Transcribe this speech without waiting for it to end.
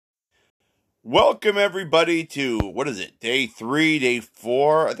Welcome everybody to, what is it, day 3, day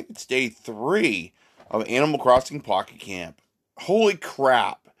 4? I think it's day 3 of Animal Crossing Pocket Camp. Holy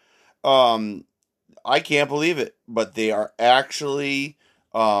crap. I can't believe it, but they are actually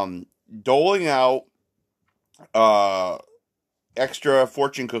doling out extra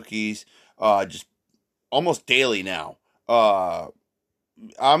fortune cookies just almost daily now.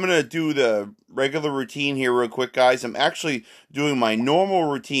 I'm going to do the regular routine here real quick, guys. I'm actually doing my normal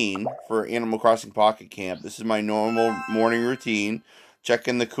routine for Animal Crossing Pocket Camp. This is my normal morning routine.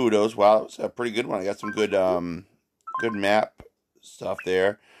 Checking the kudos. Wow, that was a pretty good one. I got some good good map stuff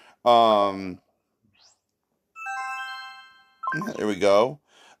there. There we go.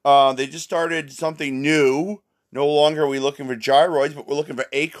 They just started something new. No longer are we looking for gyroids, but we're looking for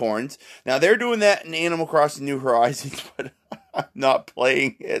acorns. Now, they're doing that in Animal Crossing New Horizons, but I'm not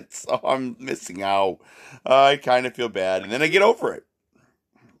playing it, so I'm missing out. I kind of feel bad. And then I get over it.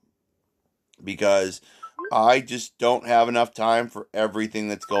 Because I just don't have enough time for everything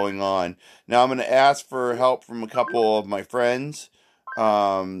that's going on. Now, I'm going to ask for help from a couple of my friends.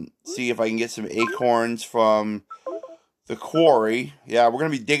 See if I can get some acorns from the quarry. Yeah, we're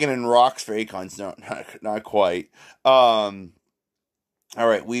going to be digging in rocks for acorns. No, not quite. All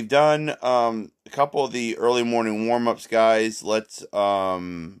right, we've done a couple of the early morning warm-ups, guys. Let's check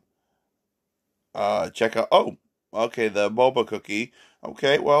out. Oh, okay, the boba cookie.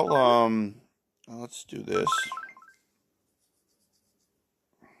 Okay, well, let's do this.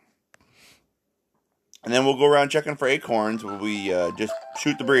 And then we'll go around checking for acorns where we just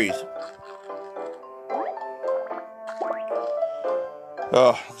shoot the breeze.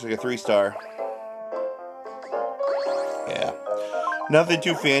 Oh, looks like a 3-star. Yeah. Nothing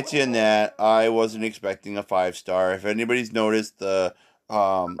too fancy in that. I wasn't expecting a 5-star. If anybody's noticed, the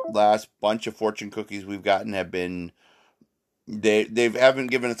last bunch of fortune cookies we've gotten have been they haven't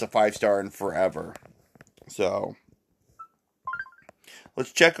given us a 5-star in forever. So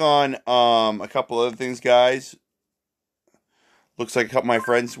let's check on a couple other things, guys. Looks like a couple of my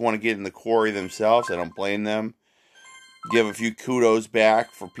friends want to get in the quarry themselves. I don't blame them. Give a few kudos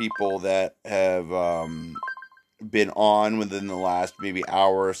back for people that have been on within the last maybe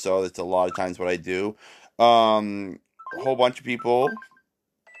hour or so. That's a lot of times what I do. A whole bunch of people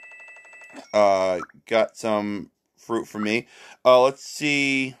got some fruit for me. Let's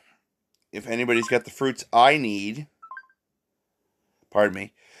see if anybody's got the fruits I need. Pardon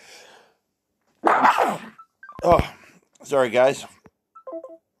me. Oh, sorry guys.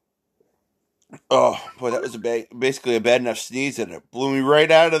 Oh boy, that was basically a bad enough sneeze, and it blew me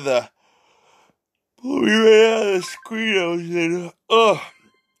right out of the screen. I was in.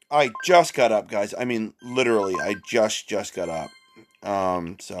 I just got up, guys. I mean, literally, I just got up.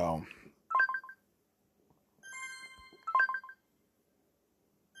 So.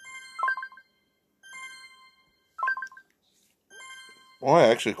 Boy,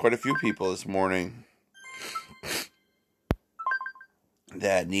 actually, quite a few people this morning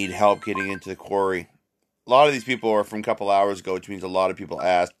that need help getting into the quarry. A lot of these people are from a couple hours ago, which means a lot of people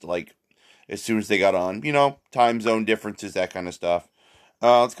asked, like, as soon as they got on. You know, time zone differences, that kind of stuff.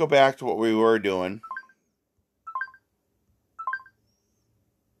 Let's go back to what we were doing.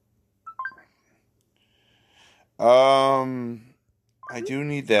 I do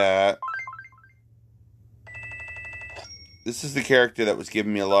need that. This is the character that was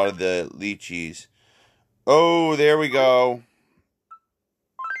giving me a lot of the lychees. Oh, there we go.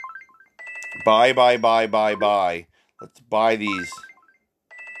 Buy. Let's buy these.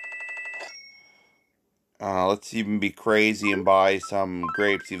 Let's even be crazy and buy some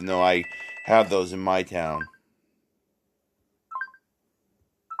grapes, even though I have those in my town.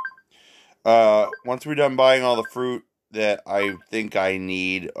 Once we're done buying all the fruit that I think I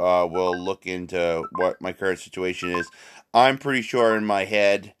need, we'll look into what my current situation is. I'm pretty sure in my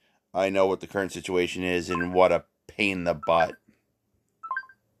head I know what the current situation is, and what a pain in the butt.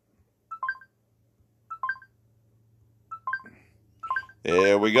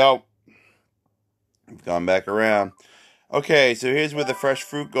 There we go. We've gone back around. Okay, so here's where the fresh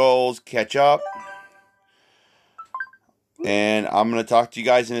fruit goals catch up. And I'm going to talk to you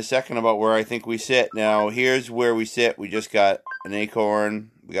guys in a second about where I think we sit. Now, here's where we sit. We just got an acorn.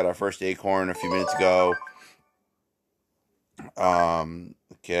 We got our first acorn a few minutes ago.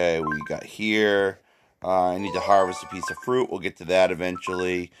 Okay, we got here. I need to harvest a piece of fruit. We'll get to that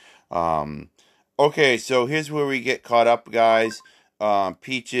eventually. Okay, so here's where we get caught up, guys.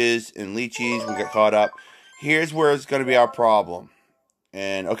 Peaches and lychees, we get caught up. Here's where it's going to be our problem.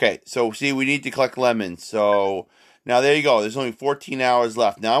 And, okay, so see, we need to collect lemons. So, now there you go. There's only 14 hours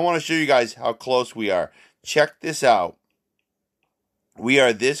left. Now, I want to show you guys how close we are. Check this out. We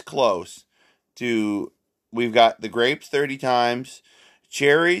are this close we've got the grapes 30 times.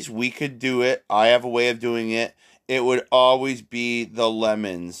 Cherries, we could do it. I have a way of doing it. It would always be the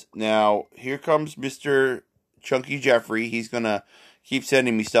lemons. Now, here comes Mr. Chunky Jeffrey. He's going to keep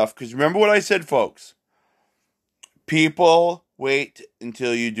sending me stuff. Because remember what I said, folks. People wait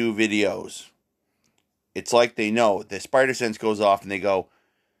until you do videos. It's like they know. The spider sense goes off and they go,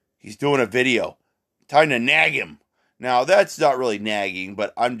 he's doing a video. Time to nag him. Now, that's not really nagging,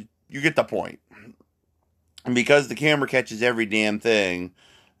 but you get the point. And because the camera catches every damn thing,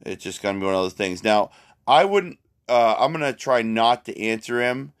 it's just going to be one of those things. Now, I'm going to try not to answer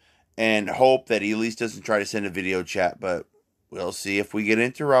him and hope that he at least doesn't try to send a video chat, but we'll see if we get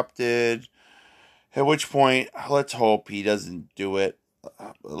interrupted. At which point, let's hope he doesn't do it.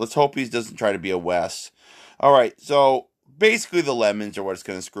 Let's hope he doesn't try to be a Wes. All right, so basically the lemons are what's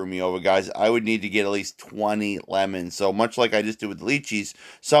going to screw me over, guys. I would need to get at least 20 lemons. So much like I just did with the lychees,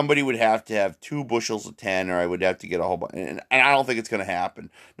 somebody would have to have 2 bushels of 10, or I would have to get a whole bunch. And I don't think it's going to happen.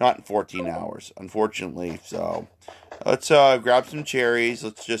 Not in 14 hours, unfortunately. So let's grab some cherries.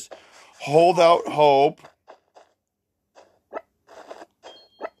 Let's just hold out hope.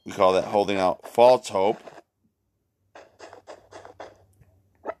 We call that holding out false hope.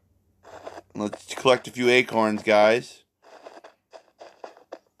 Let's collect a few acorns, guys.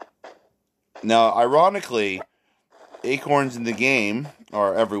 Now, ironically, acorns in the game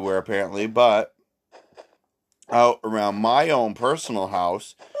are everywhere, apparently, but out around my own personal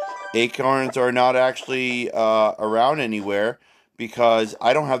house, acorns are not actually around anywhere because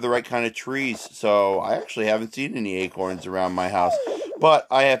I don't have the right kind of trees, so I actually haven't seen any acorns around my house. But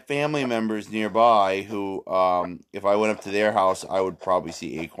I have family members nearby who, if I went up to their house, I would probably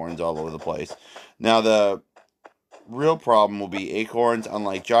see acorns all over the place. Now, the real problem will be acorns,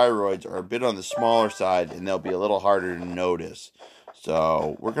 unlike gyroids, are a bit on the smaller side, and they'll be a little harder to notice.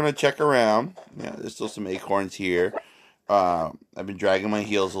 So, we're going to check around. Yeah, there's still some acorns here. I've been dragging my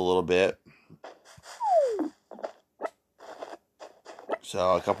heels a little bit.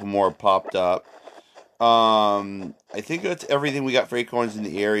 So, a couple more popped up. I think that's everything we got for acorns in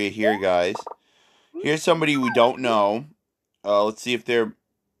the area here, guys. Here's somebody we don't know. Let's see if they're...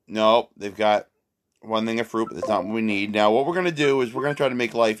 Nope, they've got one thing of fruit, but that's not what we need. Now, what we're going to do is we're going to try to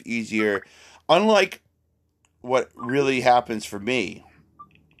make life easier. Unlike what really happens for me,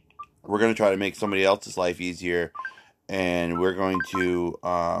 we're going to try to make somebody else's life easier. And we're going to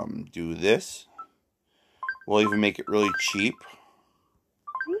do this. We'll even make it really cheap.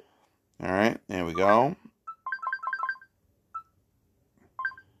 Alright, there we go.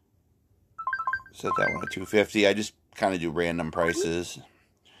 Set that one at $2.50. I just kind of do random prices.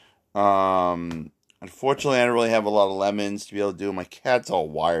 Unfortunately, I don't really have a lot of lemons to be able to do. My cat's all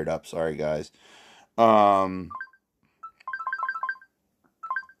wired up. Sorry, guys. Let's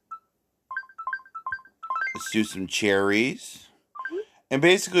do some cherries. And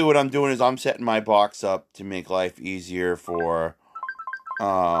basically what I'm doing is I'm setting my box up to make life easier for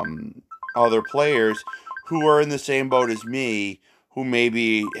other players who are in the same boat as me, who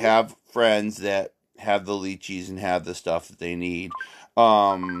maybe have friends that have the lychees and have the stuff that they need.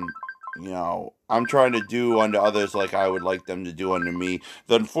 You know, I'm trying to do unto others like I would like them to do unto me.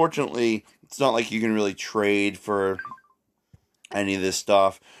 But unfortunately, it's not like you can really trade for any of this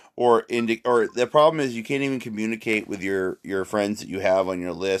stuff. Or the problem is you can't even communicate with your friends that you have on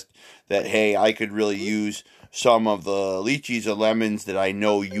your list that, hey, I could really use some of the lychees or lemons that I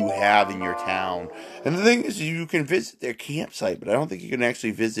know you have in your town. And the thing is, you can visit their campsite, but I don't think you can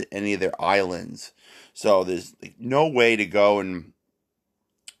actually visit any of their islands. So there's no way to go and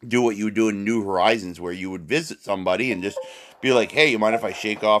do what you would do in New Horizons, where you would visit somebody and just be like, hey, you mind if I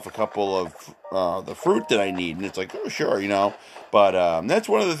shake off a couple of the fruit that I need? And it's like, oh, sure, you know. But that's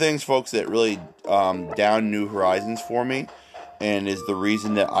one of the things, folks, that really down New Horizons for me, and is the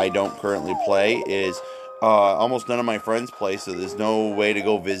reason that I don't currently play, is almost none of my friends play, so there's no way to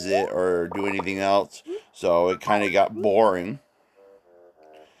go visit or do anything else. So it kind of got boring.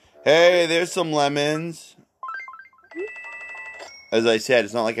 Hey, there's some lemons. As I said,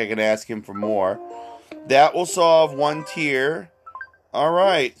 it's not like I can ask him for more. That will solve one tier.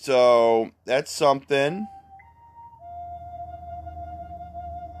 Alright, so that's something.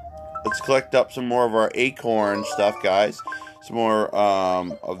 Let's collect up some more of our acorn stuff, guys. Some more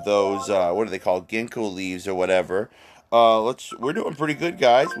of those, what are they called? Ginkgo leaves or whatever. We're doing pretty good,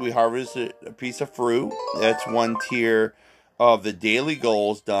 guys. We harvested a piece of fruit. That's one tier of the daily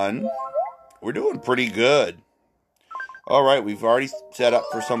goals done. We're doing pretty good. Alright, we've already set up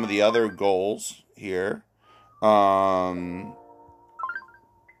for some of the other goals here.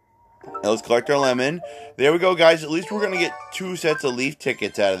 Now let's collect our lemon. There we go, guys. At least we're going to get 2 sets of leaf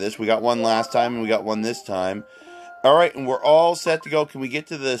tickets out of this. We got one last time, and we got one this time. All right, and we're all set to go. Can we get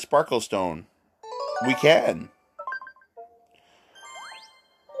to the Sparkle Stone? We can.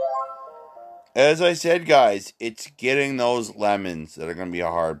 As I said, guys, it's getting those lemons that are going to be a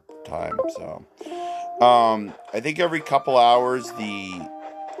hard time. So, I think every couple hours, the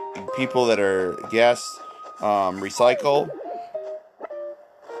people that are guests recycle.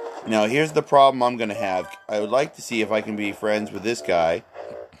 Now, here's the problem I'm going to have. I would like to see if I can be friends with this guy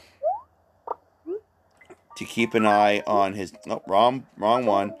to keep an eye on his... Oh, wrong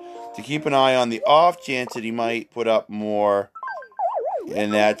one. To keep an eye on the off chance that he might put up more,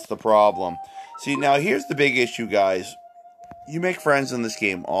 and that's the problem. See, now here's the big issue, guys. You make friends in this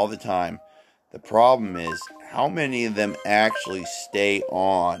game all the time. The problem is, how many of them actually stay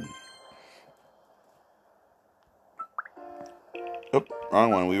on? Oop,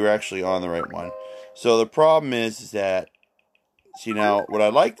 wrong one. We were actually on the right one. So the problem is that, see, now, what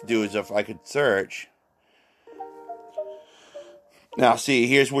I'd like to do is if I could search. Now, see,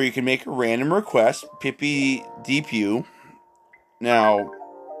 here's where you can make a random request. Pippi Deepu. Now,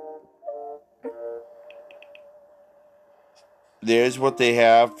 there's what they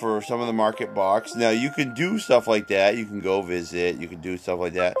have for some of the market box. Now, you can do stuff like that. You can go visit. You can do stuff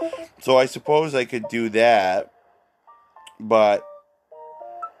like that. So, I suppose I could do that. But,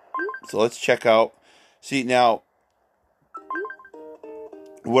 so let's check out. See, now,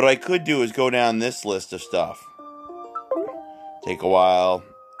 what I could do is go down this list of stuff. Take a while.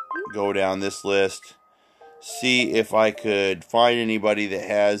 Go down this list. See if I could find anybody that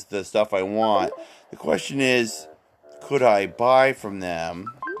has the stuff I want. The question is, could I buy from them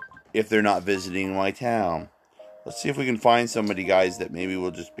if they're not visiting my town? Let's see if we can find somebody, guys, that maybe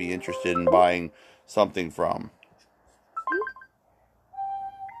will just be interested in buying something from.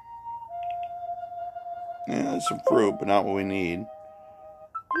 Yeah, there's some fruit, but not what we need.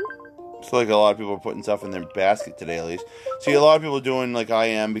 Looks like a lot of people are putting stuff in their basket today, at least. See, a lot of people are doing like I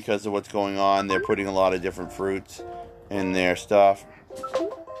am because of what's going on. They're putting a lot of different fruits in their stuff.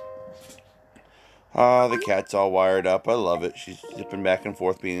 The cat's all wired up. I love it. She's zipping back and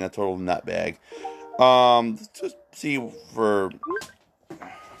forth, being a total nutbag. Let's just see for...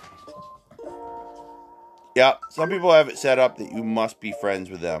 Yeah, some people have it set up that you must be friends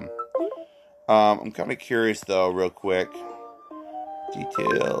with them. I'm kind of curious, though, real quick.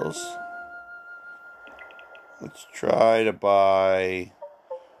 Details. Let's try to buy...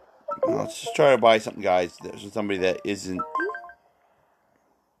 Let's just try to buy something, guys. There's somebody that isn't...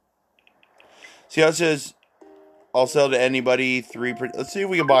 See how it says, I'll sell to anybody, let's see if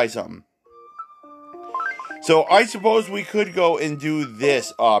we can buy something. So, I suppose we could go and do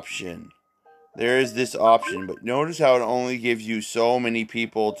this option. There is this option, but notice how it only gives you so many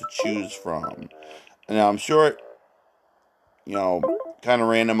people to choose from. Now, I'm sure it, you know, kind of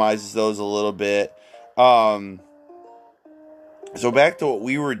randomizes those a little bit. So, back to what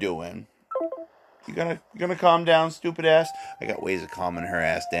we were doing. You gonna calm down, stupid ass? I got ways of calming her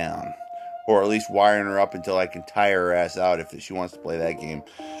ass down. Or at least wiring her up until I can tire her ass out if she wants to play that game.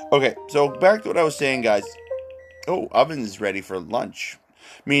 Okay, so back to what I was saying, guys. Oh, oven's ready for lunch.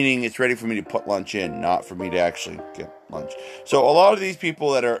 Meaning it's ready for me to put lunch in, not for me to actually get lunch. So a lot of these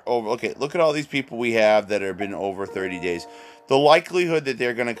people that are over... Okay, look at all these people we have that have been over 30 days. The likelihood that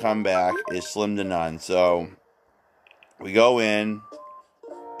they're going to come back is slim to none. So we go in...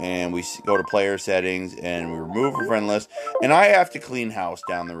 and we go to player settings, and we remove a friend list. And I have to clean house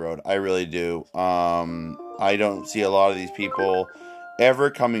down the road. I really do. I don't see a lot of these people ever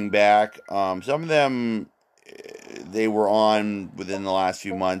coming back. Some of them, they were on within the last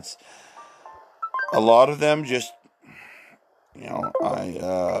few months. A lot of them just, you know,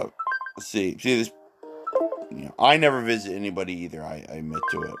 let's see this. You know, I never visit anybody either. I admit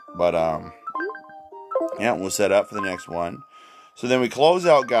to it. But, yeah, we'll set up for the next one. So then we close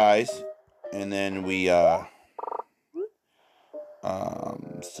out, guys, and then we,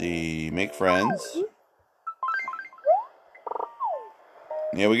 see, make friends.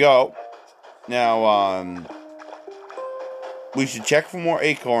 Here we go. Now, we should check for more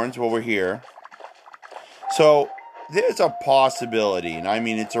acorns while we're here. So, there's a possibility, and I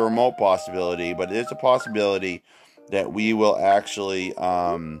mean it's a remote possibility, but there's a possibility that we will actually,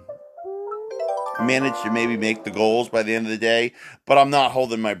 manage to maybe make the goals by the end of the day, but I'm not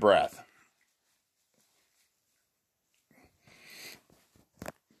holding my breath.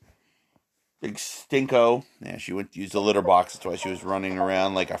 Big stinko. Yeah, she went to use the litter box. That's why she was running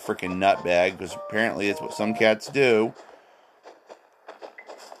around like a freaking nutbag, because apparently it's what some cats do.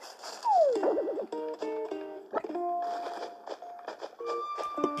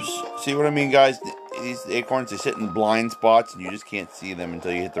 Oops. See what I mean, guys? These acorns, they sit in blind spots, and you just can't see them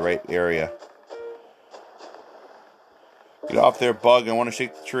until you hit the right area. Get off there, bug. I want to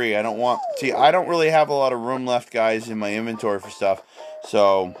shake the tree. I don't want... See, I don't really have a lot of room left, guys, in my inventory for stuff.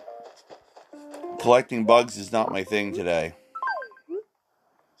 So, collecting bugs is not my thing today.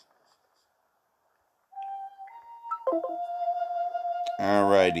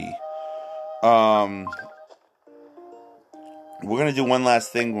 Alrighty. We're going to do one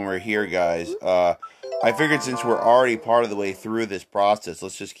last thing when we're here, guys. I figured since we're already part of the way through this process,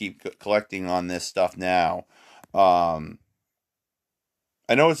 let's just keep collecting on this stuff now. I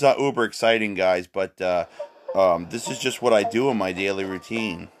know it's not uber exciting, guys, but this is just what I do in my daily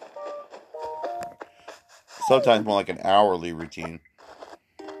routine. Sometimes more like an hourly routine.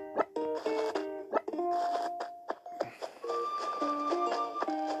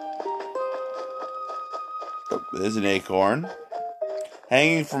 Oh, there's an acorn.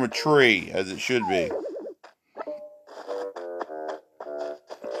 Hanging from a tree, as it should be.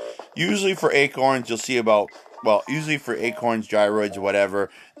 Usually for acorns, you'll see about... Well, usually for acorns, gyroids, or whatever,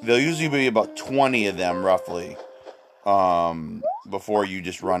 there'll usually be about 20 of them, roughly, before you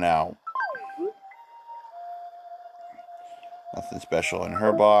just run out. Nothing special in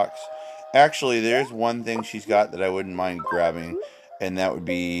her box. Actually, there's one thing she's got that I wouldn't mind grabbing, and that would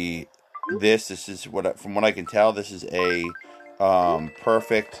be this. This is, from what I can tell, this is a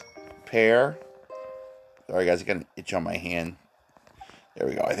perfect pear. Sorry, guys, I got an itch on my hand. There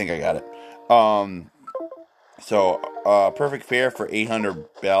we go. I think I got it. So, perfect pear for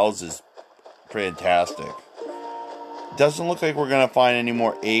 800 bells is fantastic. Doesn't look like we're going to find any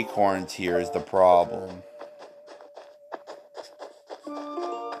more acorns here is the problem.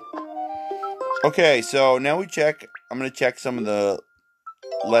 Okay, so now we check. I'm going to check some of the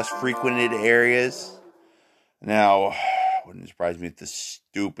less frequented areas. Now, wouldn't surprise me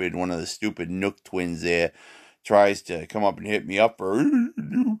if one of the stupid Nook twins there tries to come up and hit me up for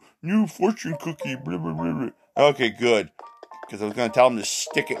new fortune cookie. Blah, blah, blah, blah. Okay, good. Because I was going to tell him to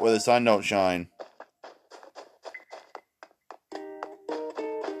stick it where the sun don't shine.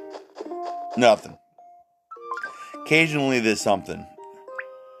 Nothing. Occasionally there's something.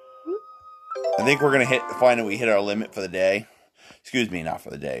 I think we're going to find that we hit our limit for the day. Excuse me, not for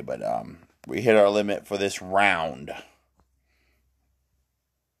the day, but we hit our limit for this round.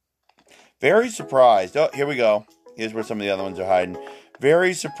 Very surprised. Oh, here we go. Here's where some of the other ones are hiding.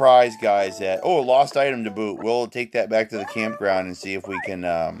 Very surprised, guys, that... Oh, lost item to boot. We'll take that back to the campground and see if we can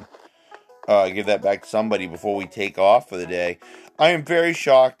give that back to somebody before we take off for the day. I am very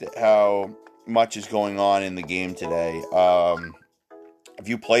shocked at how much is going on in the game today. If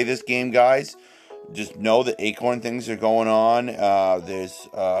you play this game, guys, just know that acorn things are going on.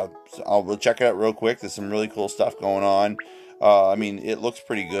 We'll check it out real quick. There's some really cool stuff going on. I mean, it looks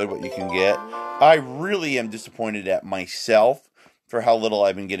pretty good what you can get. I really am disappointed at myself for how little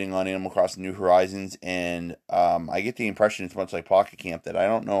I've been getting on Animal Crossing New Horizons, and I get the impression it's much like Pocket Camp that I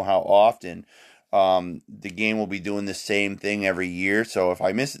don't know how often the game will be doing the same thing every year. So if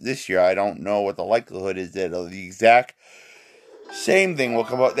I miss it this year, I don't know what the likelihood is that the exact same thing will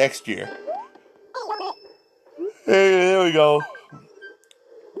come out next year. Hey, there we go.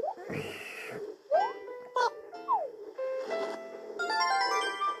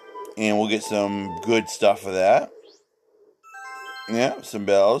 And we'll get some good stuff for that. Yeah, some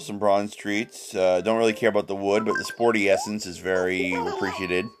bells, some bronze treats. Don't really care about the wood, but the sporty essence is very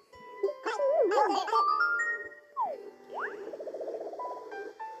appreciated.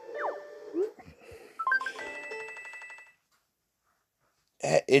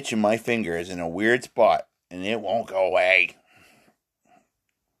 That itch in my finger is in a weird spot, and it won't go away.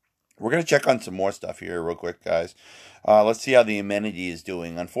 We're going to check on some more stuff here real quick, guys. Let's see how the amenity is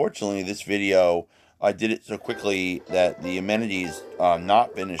doing. Unfortunately, this video, I did it so quickly that the amenity is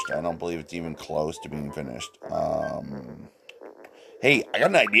not finished. I don't believe it's even close to being finished. Hey, I got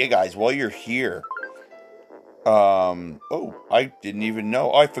an idea, guys, while you're here. Oh, I didn't even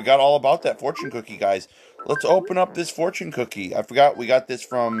know. Oh, I forgot all about that fortune cookie, guys. Let's open up this fortune cookie. I forgot we got this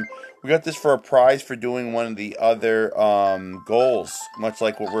for a prize for doing one of the other goals, much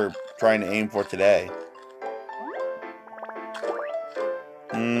like what we're trying to aim for today.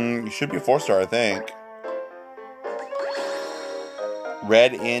 It should be a 4-star, I think.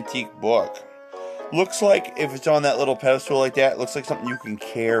 Red antique book. Looks like if it's on that little pedestal like that, it looks like something you can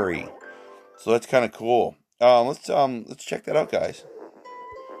carry. So that's kind of cool. Let's check that out, guys.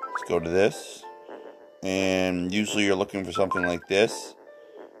 Let's go to this. And usually you're looking for something like this.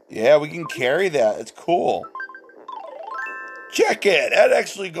 Yeah, we can carry that. It's cool. Check it. That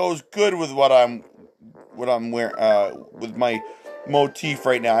actually goes good with what I'm wearing, with my motif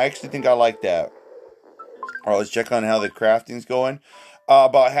right now. I actually think I like that. All right, let's check on how the crafting's going.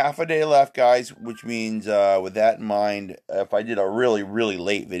 About half a day left, guys, which means with that in mind, if I did a really, really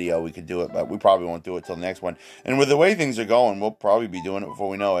late video, we could do it, but we probably won't do it till the next one. And with the way things are going, we'll probably be doing it before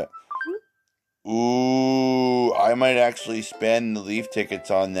we know it. Ooh, I might actually spend the leaf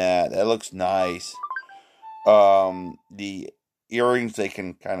tickets on that. That looks nice. The earrings, they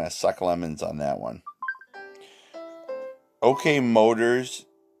can kind of suck lemons on that one. Okay, Motors,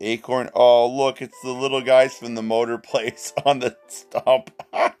 Acorn. Oh, look, it's the little guys from the motor place on the stump.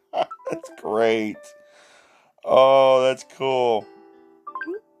 That's great. Oh, that's cool.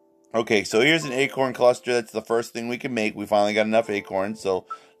 Okay, so here's an acorn cluster. That's the first thing we can make. We finally got enough acorns, so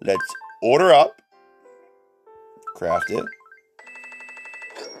let's order up. Craft it.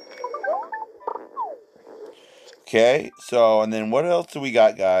 Okay, so, and then what else do we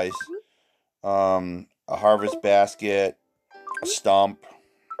got, guys? A harvest basket, a stump.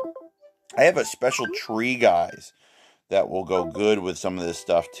 I have a special tree, guys, that will go good with some of this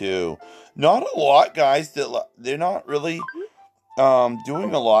stuff too. Not a lot, guys. They're not really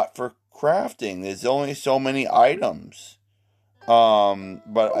doing a lot for crafting. There's only so many items.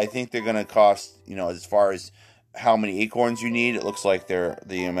 But I think they're gonna cost, as far as how many acorns you need, it looks like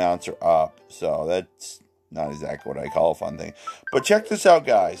the amounts are up. So that's not exactly what I call a fun thing. But check this out,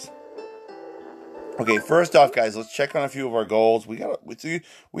 guys. Okay, first off, guys, let's check on a few of our goals. We got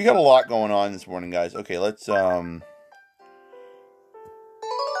a lot going on this morning, guys. Okay, let's okay,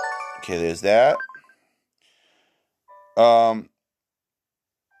 there's that.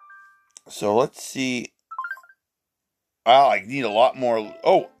 So let's see. Wow, I need a lot more.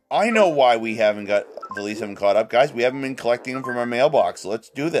 Oh, I know why we haven't got the leaves haven't caught up, guys. We haven't been collecting them from our mailbox. So let's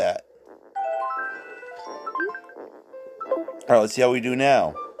do that. All right, let's see how we do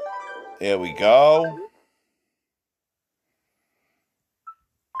now. There we go.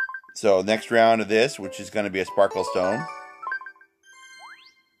 So next round of this, which is going to be a sparkle stone.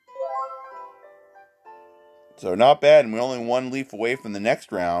 So not bad, and we're only one leaf away from the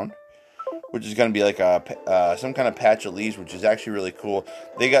next round, which is going to be like some kind of patch of leaves, which is actually really cool.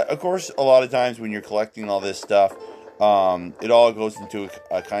 They got, of course, a lot of times when you're collecting all this stuff, it all goes into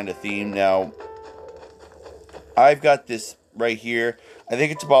a kind of theme. Now, I've got this right here. I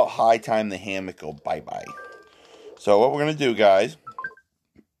think it's about high time the hammock go bye-bye. So what we're going to do, guys,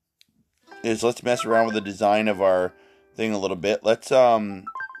 is let's mess around with the design of our thing a little bit. Let's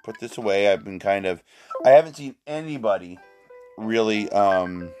put this away. I haven't seen anybody really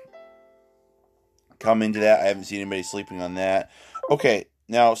come into that. I haven't seen anybody sleeping on that. Okay,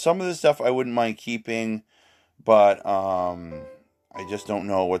 now some of the stuff I wouldn't mind keeping, but I just don't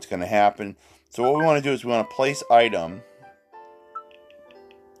know what's going to happen. So what we want to do is we want to place item.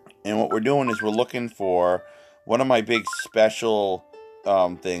 And what we're doing is we're looking for one of my big special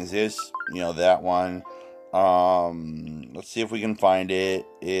things is, that one. Let's see if we can find it.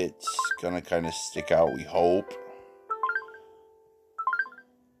 It's going to kind of stick out, we hope.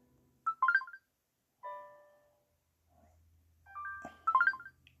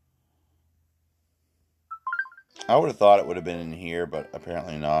 I would have thought it would have been in here, but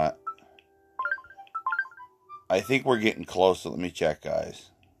apparently not. I think we're getting close, so let me check, guys.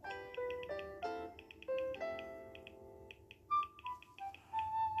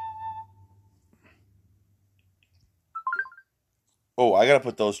 Oh, I gotta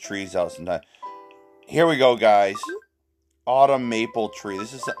put those trees out sometime. Here we go, guys. Autumn maple tree.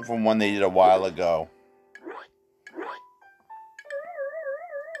 This is something from one they did a while ago.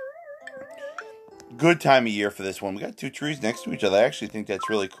 Good time of year for this one. We got two trees next to each other. I actually think that's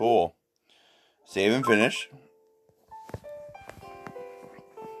really cool. Save and finish.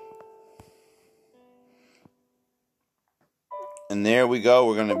 And there we go.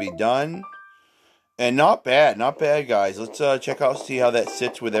 We're going to be done. And not bad, guys. Let's check out, see how that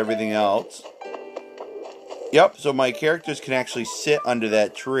sits with everything else. Yep, so my characters can actually sit under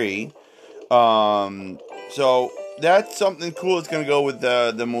that tree. So that's something cool. It's going to go with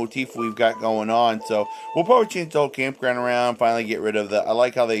the motif we've got going on. So we'll probably change the whole campground around, finally get rid of the... I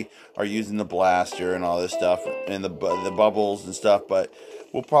like how they are using the blaster and all this stuff, and the bubbles and stuff, but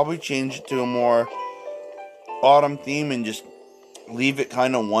we'll probably change it to a more autumn theme and just leave it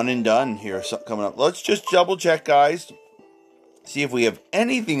kind of one and done here coming up. Let's just double check, guys. See if we have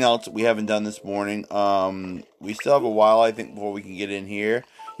anything else that we haven't done this morning. We still have a while, I think, before we can get in here.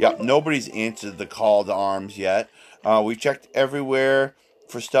 Yep, nobody's answered the call to arms yet. We checked everywhere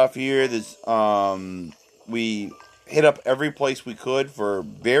for stuff here. There's we hit up every place we could for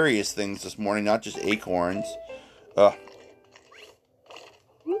various things this morning, not just acorns.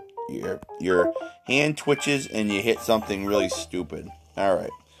 Your hand twitches and you hit something really stupid.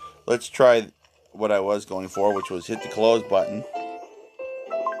 Alright, let's try what I was going for, which was hit the close button.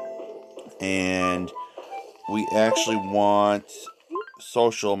 And we actually want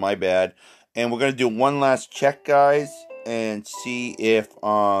social, my bad. And we're going to do one last check, guys, and see if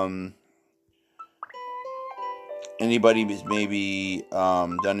anybody has maybe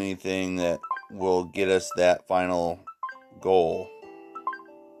done anything that will get us that final goal.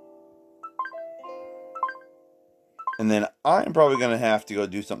 And then I'm probably going to have to go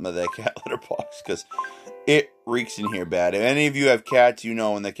do something to that cat litter box, because it reeks in here bad. If any of you have cats, you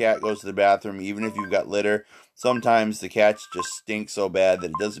know when the cat goes to the bathroom, even if you've got litter, sometimes the cats just stink so bad that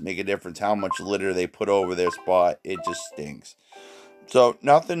it doesn't make a difference how much litter they put over their spot. It just stinks. So,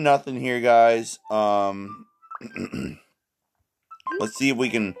 nothing here, guys. Let's see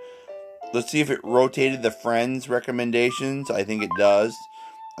if it rotated the friends recommendations. I think it does.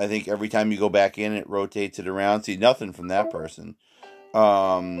 I think every time you go back in, it rotates it around. See, nothing from that person.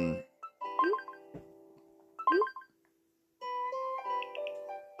 A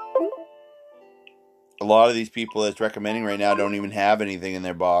lot of these people that's recommending right now don't even have anything in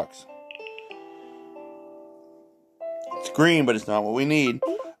their box. It's green, but it's not what we need.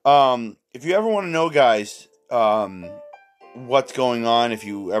 If you ever want to know, guys, what's going on, if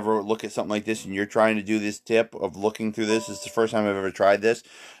you ever look at something like this and you're trying to do this tip of looking through this, it's the first time I've ever tried this.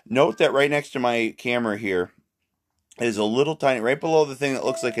 Note that right next to my camera here is a little tiny, right below the thing that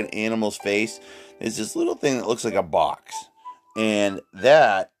looks like an animal's face, is this little thing that looks like a box. And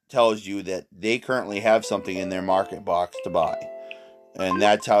that tells you that they currently have something in their market box to buy. And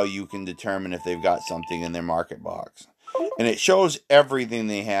that's how you can determine if they've got something in their market box. And it shows everything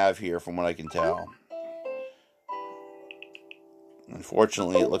they have here from what I can tell.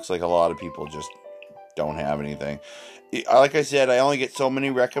 Unfortunately, it looks like a lot of people just don't have anything. Like I said, I only get so many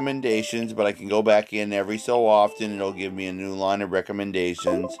recommendations, but I can go back in every so often. It'll give me a new line of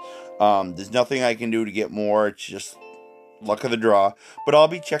recommendations. There's nothing I can do to get more. It's just luck of the draw. But I'll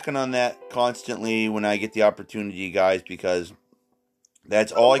be checking on that constantly when I get the opportunity, guys, because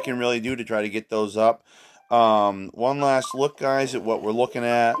that's all I can really do to try to get those up. One last look, guys, at what we're looking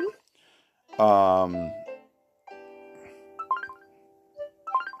at.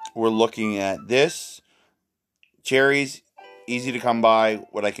 We're looking at this. Cherries, easy to come by.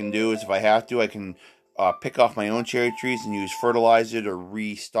 What I can do is if I have to, I can pick off my own cherry trees and use fertilizer to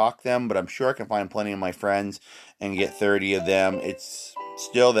restock them. But I'm sure I can find plenty of my friends and get 30 of them. It's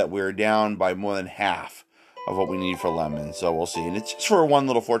still that we're down by more than half of what we need for lemons. So we'll see. And it's just for one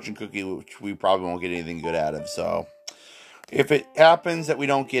little fortune cookie, which we probably won't get anything good out of. So if it happens that we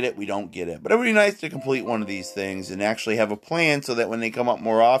don't get it, we don't get it. But it would be nice to complete one of these things and actually have a plan so that when they come up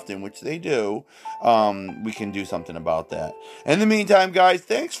more often, which they do, we can do something about that. In the meantime, guys,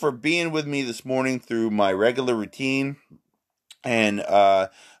 thanks for being with me this morning through my regular routine. And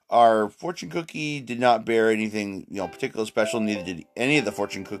our fortune cookie did not bear anything, particular special. Neither did any of the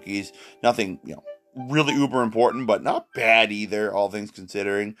fortune cookies. Nothing, really uber important, but not bad either, all things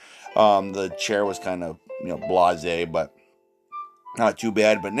considering. The chair was kind of, blasé, but not too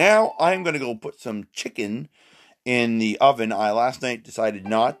bad. But now I'm going to go put some chicken in the oven. I last night decided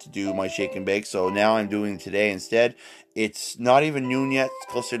not to do my shake and bake, so now I'm doing it today instead. It's not even noon yet. It's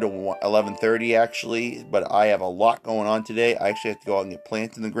closer to 11:30 actually, but I have a lot going on today. I actually have to go out and get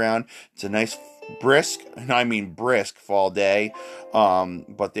plants in the ground. It's a nice brisk, and I mean brisk fall day,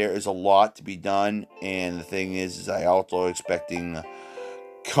 but there is a lot to be done, and the thing is I also expecting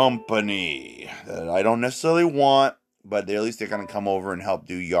company that I don't necessarily want, but at least they're going to come over and help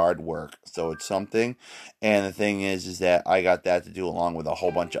do yard work. So it's something. And the thing is that I got that to do along with a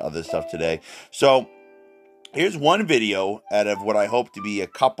whole bunch of other stuff today. So here's one video out of what I hope to be a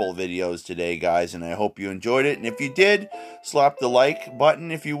couple videos today, guys. And I hope you enjoyed it. And if you did, slap the like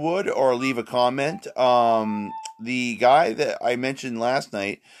button if you would, or leave a comment. The guy that I mentioned last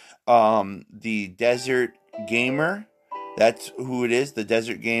night, the Desert Gamer, that's who it is, the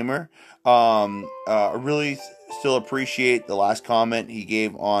Desert Gamer. I really still appreciate the last comment he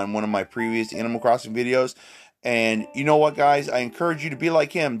gave on one of my previous Animal Crossing videos. And you know what, guys? I encourage you to be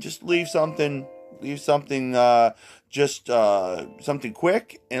like him. Just leave something, something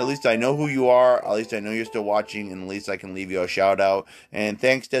quick, and at least I know who you are. At least I know you're still watching, and at least I can leave you a shout out. And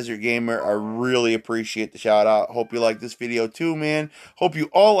thanks, Desert Gamer. I really appreciate the shout out. Hope you like this video too, man. Hope you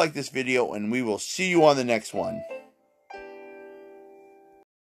all like this video, and we will see you on the next one.